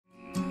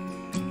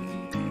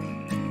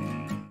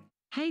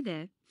Hey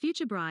there,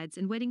 future brides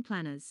and wedding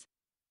planners.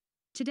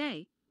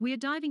 Today, we are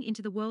diving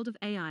into the world of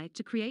AI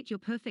to create your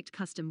perfect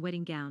custom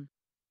wedding gown.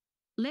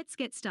 Let's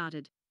get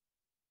started.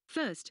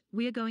 First,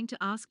 we are going to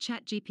ask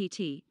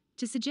ChatGPT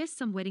to suggest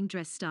some wedding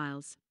dress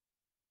styles.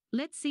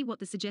 Let's see what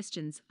the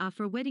suggestions are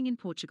for a wedding in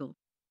Portugal.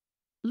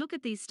 Look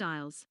at these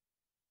styles.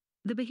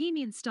 The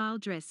Bohemian style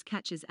dress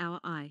catches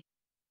our eye.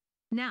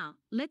 Now,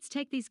 let's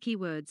take these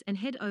keywords and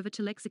head over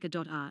to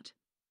Lexica.art.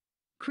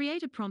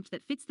 Create a prompt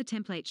that fits the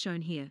template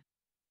shown here.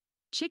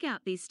 Check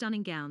out these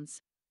stunning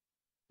gowns.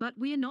 But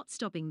we are not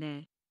stopping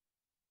there.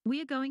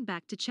 We are going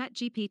back to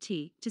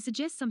ChatGPT to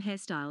suggest some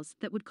hairstyles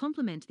that would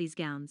complement these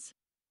gowns.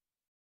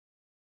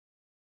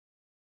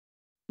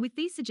 With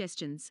these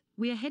suggestions,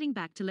 we are heading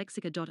back to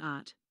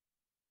Lexica.art.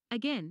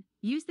 Again,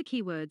 use the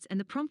keywords and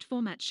the prompt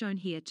format shown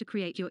here to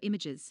create your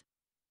images.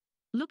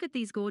 Look at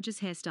these gorgeous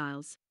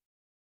hairstyles.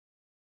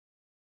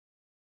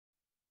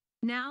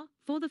 Now,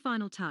 for the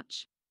final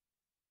touch.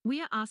 We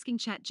are asking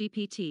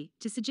ChatGPT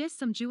to suggest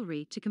some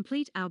jewelry to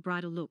complete our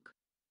bridal look.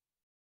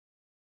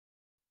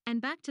 And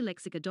back to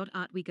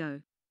Lexica.art we go.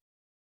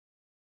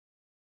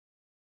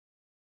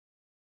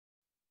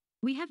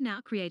 We have now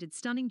created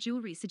stunning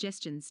jewelry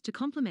suggestions to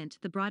complement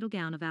the bridal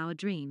gown of our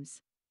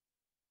dreams.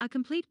 A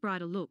complete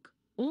bridal look,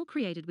 all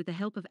created with the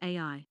help of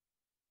AI.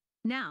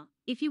 Now,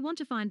 if you want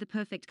to find the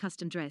perfect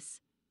custom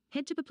dress,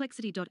 head to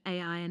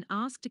perplexity.ai and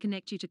ask to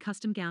connect you to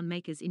custom gown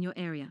makers in your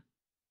area.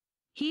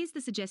 Here's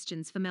the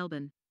suggestions for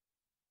Melbourne.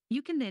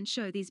 You can then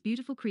show these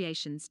beautiful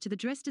creations to the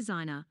dress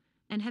designer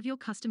and have your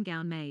custom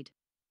gown made.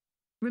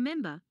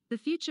 Remember, the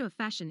future of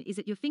fashion is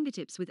at your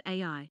fingertips with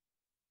AI.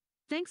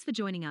 Thanks for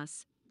joining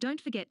us. Don't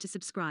forget to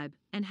subscribe,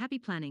 and happy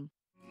planning.